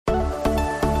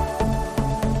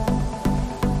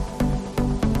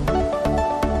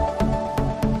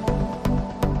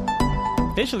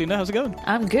Hey Shalina, how's it going?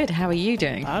 I'm good. How are you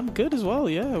doing? I'm good as well.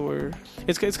 Yeah,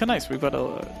 it's kind of nice. We've got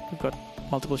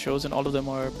multiple shows, and all of them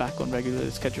are back on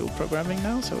regular scheduled programming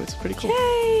now, so it's pretty cool.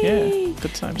 Yay! Yeah,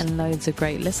 good times. And loads of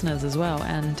great listeners as well.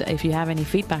 And if you have any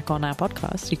feedback on our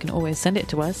podcast, you can always send it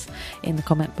to us in the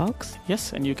comment box.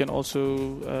 Yes, and you can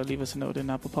also leave us a note in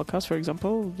Apple Podcasts, for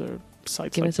example. There are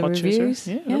sites Give like us a review.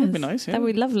 Yeah, that would be nice. Yeah. That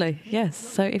would be lovely. Yes.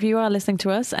 So if you are listening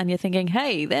to us and you're thinking,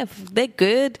 hey, they're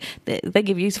good, they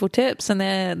give useful tips, and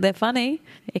they're funny,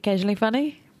 occasionally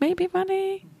funny, maybe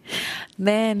funny,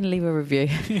 then leave a review.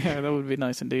 Yeah, that would be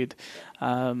nice indeed.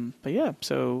 But yeah,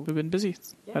 so we've been busy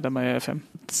at MIFM.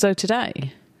 So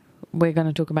today we're going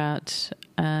to talk about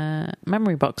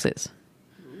memory boxes.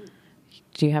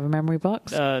 Do you have a memory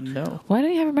box? No. Why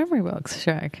don't you have a memory box,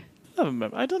 Shark?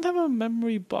 I don't have a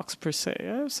memory box per se. I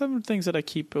have some things that I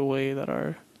keep away that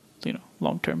are,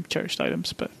 long-term cherished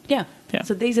items. But yeah.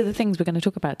 So these are the things we're going to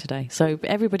talk about today. So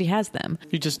everybody has them.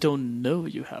 You just don't know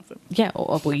you have them. Yeah.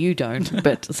 Well, you don't,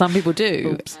 but some people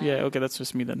do. Oops. Yeah. Okay. That's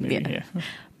just me then. Maybe. Yeah.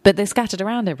 But they're scattered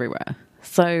around everywhere.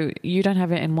 So you don't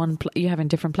have it in one you have in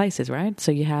different places, right?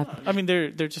 So you have... I mean,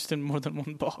 they're just in more than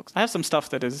one box. I have some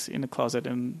stuff that is in a closet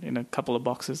and in a couple of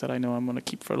boxes that I know I'm going to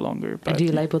keep for longer. But and do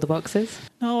you label the boxes?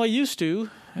 No, I used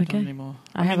to. I don't anymore.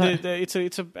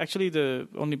 Actually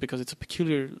only because it's a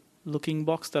peculiar looking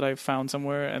box that I found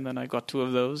somewhere, and then I got two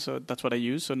of those, so that's what I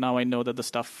use. So now I know that the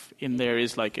stuff in there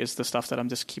is the stuff that I'm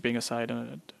just keeping aside.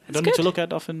 I don't need to look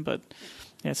at often, but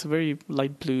yeah, it's a very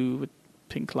light blue with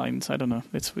pink lines. I don't know.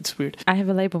 It's weird. I have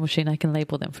a label machine. I can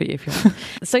label them for you if you want.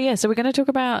 So we're going to talk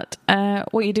about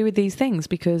what you do with these things,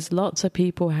 because lots of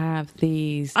people have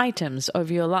these items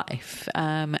of your life,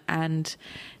 and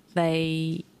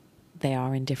they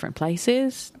are in different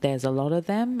places. There's a lot of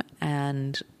them,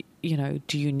 and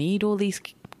do you need all these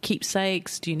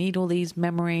keepsakes? Do you need all these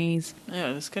memories?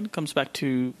 Yeah, this kind of comes back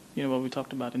to what we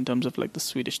talked about in terms of like the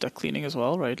Swedish duck cleaning as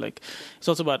well, right? Like it's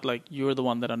also about like you're the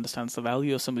one that understands the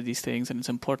value of some of these things, and it's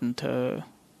important to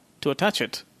attach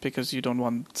it, because you don't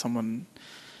want someone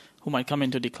who might come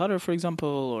in to declutter, for example,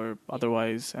 or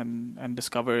otherwise, and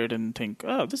discover it and think,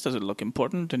 oh, this doesn't look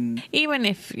important. And even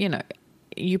if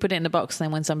you put it in the box, then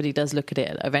when somebody does look at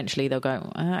it, eventually they'll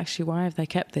go, actually, why have they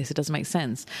kept this? It doesn't make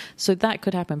sense. So that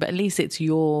could happen, but at least it's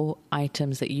your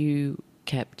items that you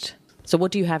kept. So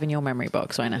what do you have in your memory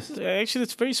box, Raina? Actually,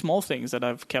 it's very small things that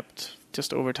I've kept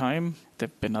just over time. There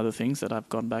have been other things that I've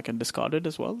gone back and discarded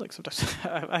as well. Like sometimes,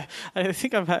 I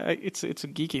think I've had. It's a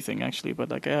geeky thing actually, but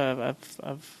like I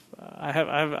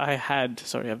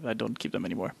don't keep them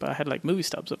anymore. But I had like movie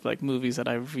stubs of like movies that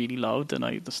I really loved, and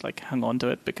I just like hung on to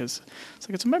it because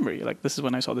it's a memory. Like this is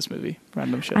when I saw this movie.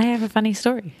 Random shit. I have a funny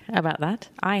story about that.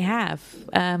 I have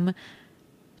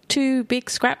 2 big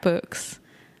scrapbooks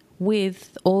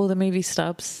with all the movie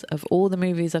stubs of all the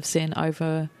movies I've seen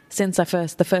since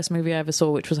the first movie I ever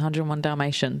saw, which was 101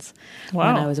 Dalmatians.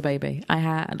 Wow. When I was a baby. I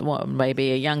had,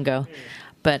 maybe a young girl,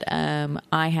 but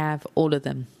I have all of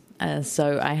them.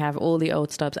 So I have all the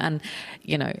old stubs, and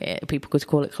people could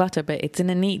call it clutter, but it's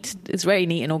it's very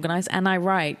neat and organized. And I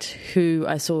write who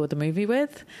I saw the movie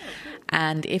with,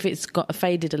 and if it's got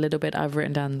faded a little bit, I've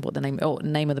written down what the name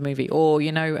of the movie. Or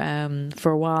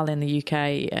for a while in the UK,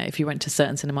 if you went to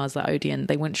certain cinemas like Odeon,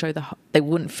 they wouldn't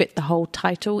fit the whole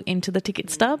title into the ticket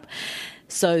stub.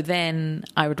 So then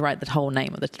I would write the whole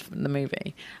name of the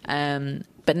movie.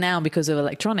 But now, because of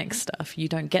electronic stuff, you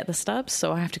don't get the stubs.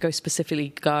 So I have to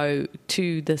specifically go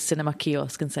to the cinema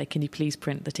kiosk and say, can you please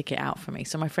print the ticket out for me?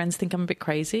 So my friends think I'm a bit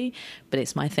crazy, but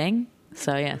it's my thing.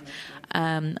 So, yeah.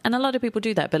 And a lot of people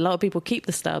do that. But a lot of people keep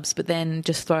the stubs, but then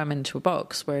just throw them into a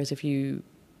box. Whereas if you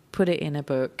put it in a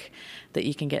book that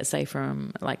you can get, say,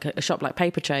 from like a shop like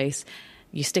Paper Chase,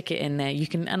 you stick it in there,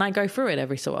 and I go through it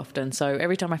every so often. So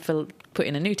every time I put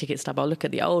in a new ticket stub, I'll look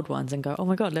at the old ones and go, oh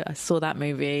my God, look, I saw that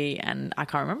movie, and I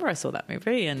can't remember I saw that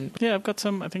movie. And yeah, I've got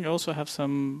some, I think I also have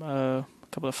some,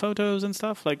 couple of photos and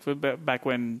stuff, like back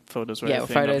when photos were a thing.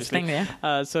 Photos thing,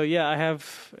 yeah. So yeah, I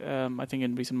have, I think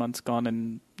in recent months gone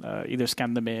and either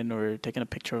scanned them in or taken a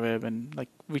picture of it and like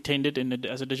retained it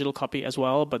as a digital copy as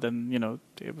well. But then,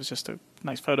 it was just a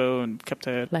nice photo and kept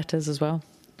it. Letters as well.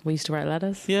 We used to write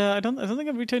letters. Yeah, I don't think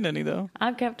I've retained any though.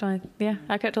 I kept all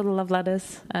the love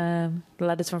letters, the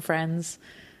letters from friends,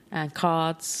 and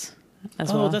cards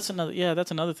as well. That's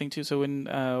another thing too. So when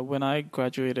I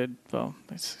graduated, well,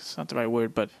 it's not the right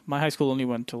word, but my high school only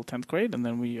went till 10th grade, and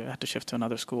then we had to shift to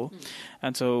another school.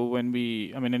 And so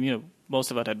most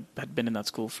of us had been in that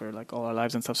school for like all our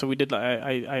lives and stuff. So we did.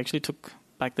 I actually took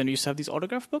back then we used to have these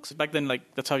autograph books. Back then,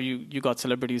 like, that's how you got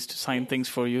celebrities to sign things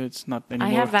for you. It's not anymore.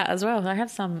 I have that as well. I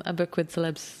have a book with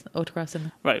celebs autographs in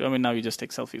them. Right. I mean, now you just take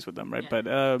selfies with them, right?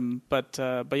 Yeah. But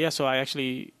yeah. So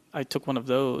I took one of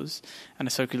those and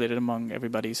I circulated among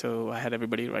everybody. So I had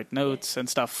everybody write notes and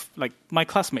stuff. Like my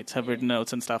classmates have written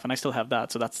notes and stuff, and I still have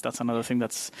that. So that's another thing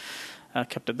that's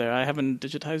kept it there. I haven't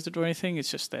digitized it or anything. It's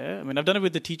just there. I mean, I've done it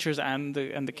with the teachers and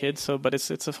the kids. So, but it's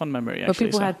a fun memory. Actually,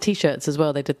 people had T-shirts as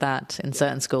well. They did that in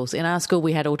certain schools. In our school,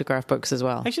 we had autograph books as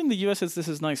well. Actually, in the US, this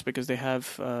is nice because they have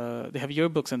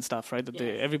yearbooks and stuff, right? That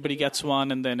everybody gets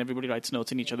one, and then everybody writes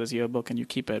notes in each other's yearbook, and you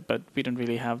keep it. But we didn't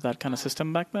really have that kind of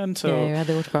system back then. So yeah, we had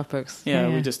the autograph books. Yeah,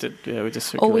 we just did. Yeah, we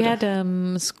just. Or we had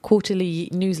quarterly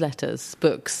newsletters,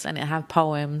 books, and it had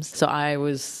poems. So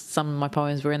some of my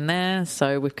poems were in there.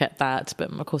 So we've kept that,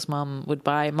 but of course, Mum would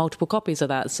buy multiple copies of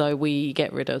that, so we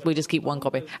just keep one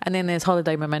copy. And then there's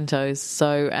holiday mementos.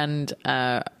 So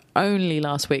only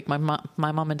last week, my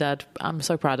mum and dad, I'm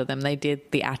so proud of them. They did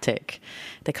the attic.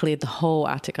 They cleared the whole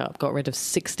attic up, got rid of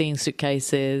 16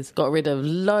 suitcases, got rid of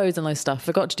loads and loads of stuff.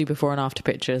 Forgot to do before and after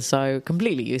pictures, so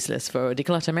completely useless for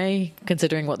declutter me,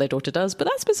 considering what their daughter does. But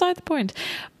that's beside the point.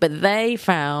 But they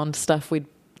found stuff we'd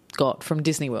got from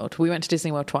Disney World. We went to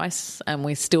Disney World twice and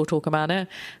we still talk about it,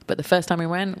 but the first time we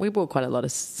went, we bought quite a lot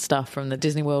of stuff from the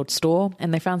Disney World store,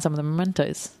 and they found some of the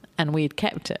mementos, and we'd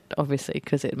kept it obviously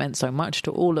because it meant so much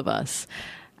to all of us.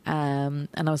 And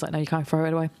I was like, no, you can't throw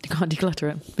it away, you can't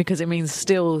declutter it, because it means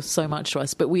still so much to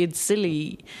us. But we had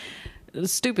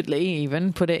stupidly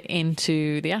even put it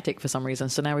into the attic for some reason.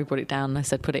 So now we brought it down and I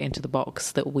said put it into the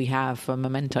box that we have for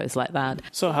mementos like that.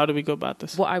 So how do we go about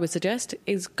this? What I would suggest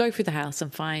is go through the house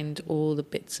and find all the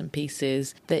bits and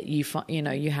pieces that you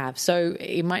have. So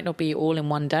it might not be all in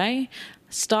one day.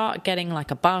 Start getting like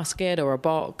a basket or a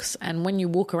box, and when you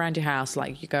walk around your house,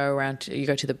 like you go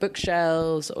to the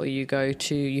bookshelves, or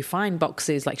you find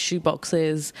boxes like shoe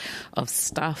boxes of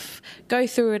stuff, go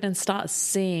through it and start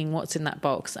seeing what's in that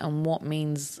box and what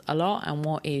means a lot and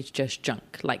what is just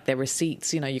junk. Like their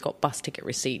receipts, you got bus ticket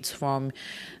receipts from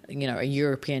a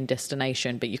European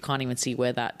destination, but you can't even see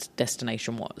where that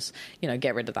destination was.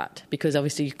 Get rid of that, because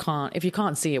obviously if you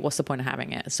can't see it, what's the point of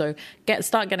having it? So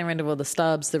start getting rid of all the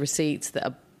stubs, the receipts that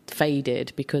are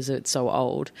faded because it's so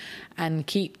old, and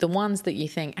keep the ones that you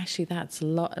think actually that's a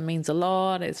lot, it means a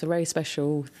lot, it's a very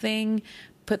special thing.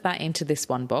 Put that into this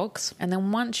one box, and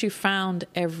then once you've found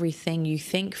everything you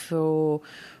think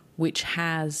which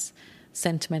has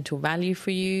sentimental value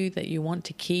for you that you want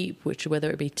to keep, which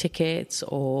whether it be tickets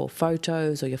or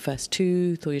photos or your first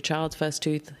tooth or your child's first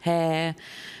tooth, hair,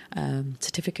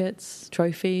 certificates,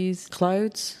 trophies,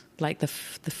 clothes, like the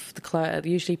clothes.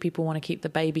 Usually people want to keep the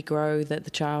baby grow that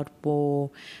the child wore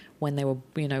when they were,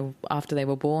 after they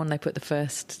were born. They put the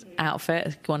first outfit,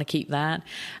 you want to keep that.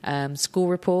 School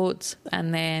reports,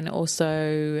 and then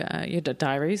also your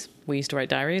diaries. We used to write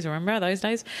diaries, remember those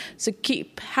days? So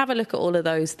have a look at all of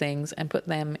those things and put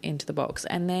them into the box.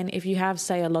 And then if you have,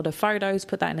 say, a lot of photos,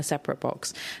 put that in a separate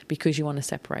box because you want to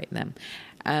separate them.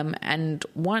 And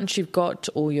once you've got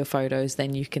all your photos,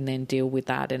 then you can then deal with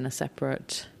that in a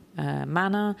separate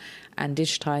manner and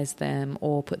digitize them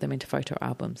or put them into photo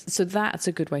albums. So that's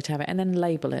a good way to have it, and then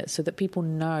label it so that people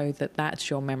know that that's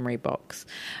your memory box.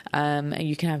 And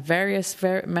you can have various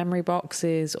memory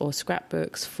boxes or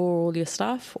scrapbooks for all your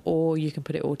stuff, or you can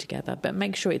put it all together, but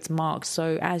make sure it's marked.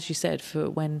 So as you said, for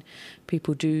when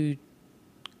people do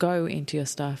go into your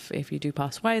stuff, if you do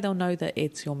pass away, they'll know that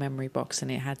it's your memory box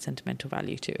and it had sentimental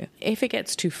value to it. If it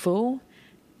gets too full,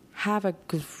 have a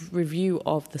review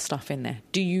of the stuff in there.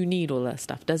 Do you need all that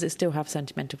stuff? Does it still have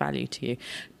sentimental value to you?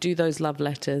 Do those love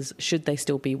letters, should they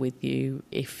still be with you,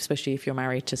 especially if you're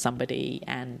married to somebody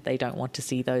and they don't want to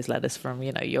see those letters from,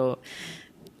 your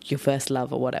first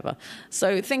love or whatever?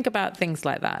 So think about things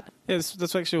like that. Yes,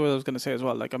 that's actually what I was going to say as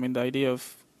well. Like, I mean, the idea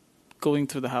of going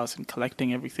through the house and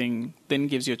collecting everything then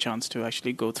gives you a chance to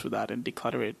actually go through that and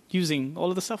declutter it using all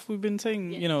of the stuff we've been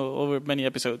saying, over many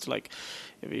episodes. Like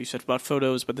you said about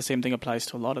photos, but the same thing applies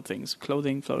to a lot of things: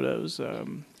 clothing, photos,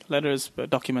 letters,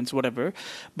 documents, whatever.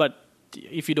 But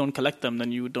if you don't collect them,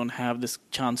 then you don't have this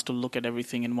chance to look at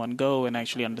everything in one go and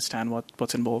actually understand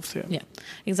what's involved here. Yeah,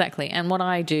 exactly. And what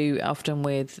I do often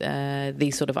with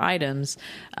these sort of items,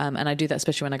 and I do that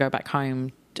especially when I go back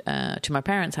home to my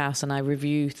parents' house and I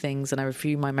review things and I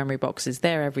review my memory boxes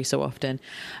there every so often,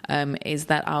 is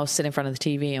that I'll sit in front of the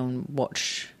TV and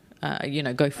watch,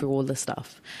 go through all the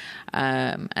stuff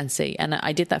and see. And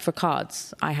I did that for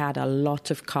cards. I had a lot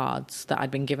of cards that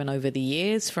I'd been given over the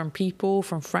years from people,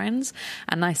 from friends,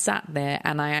 and I sat there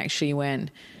and I actually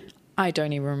went, I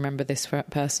don't even remember this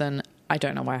person. I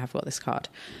don't know why I have got this card.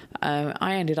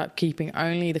 I ended up keeping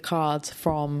only the cards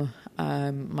from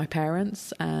my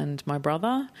parents and my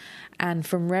brother, and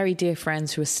from very dear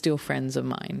friends who are still friends of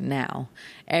mine now.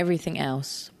 Everything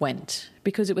else went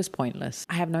because it was pointless.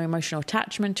 I have no emotional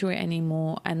attachment to it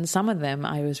anymore, and some of them,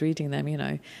 I was reading them,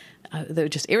 they were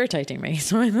just irritating me.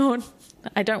 So I thought,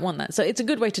 I don't want that. So it's a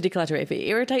good way to declutter it. If it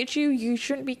irritates you, you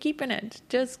shouldn't be keeping it.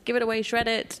 Just give it away, shred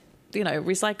it,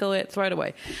 recycle it, throw it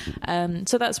away.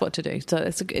 So that's what to do. So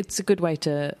it's a good way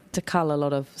to cull a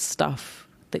lot of stuff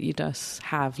that you just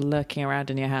have lurking around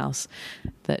in your house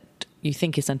that you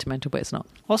think is sentimental, but it's not.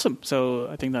 Awesome. So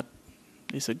I think that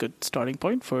is a good starting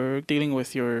point for dealing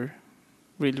with your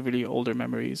really, really older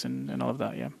memories and all of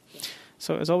that. Yeah.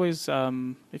 So as always,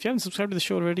 if you haven't subscribed to the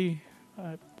show already,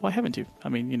 why haven't you? I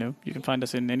mean, you can find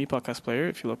us in any podcast player.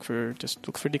 If you look for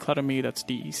Declutter Me, that's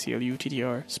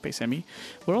DECLUTTR /ME.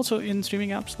 We're also in streaming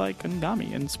apps like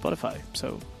Angami and Spotify.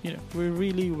 So, we're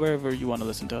really wherever you want to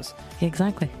listen to us.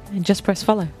 Exactly. And just press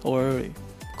follow. Or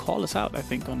call us out, I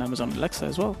think, on Amazon Alexa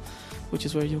as well, which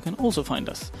is where you can also find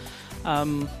us.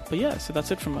 But yeah, so that's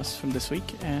it from us from this week.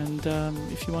 And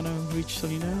if you want to reach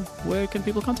Selena, where can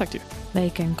people contact you? They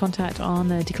can contact on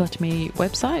the Declutter Me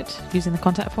website using the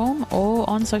contact form, or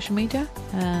on social media.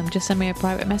 Just send me a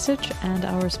private message and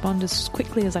I'll respond as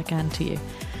quickly as I can to you.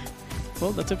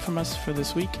 Well, that's it from us for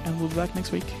this week, and we'll be back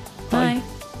next week. Bye.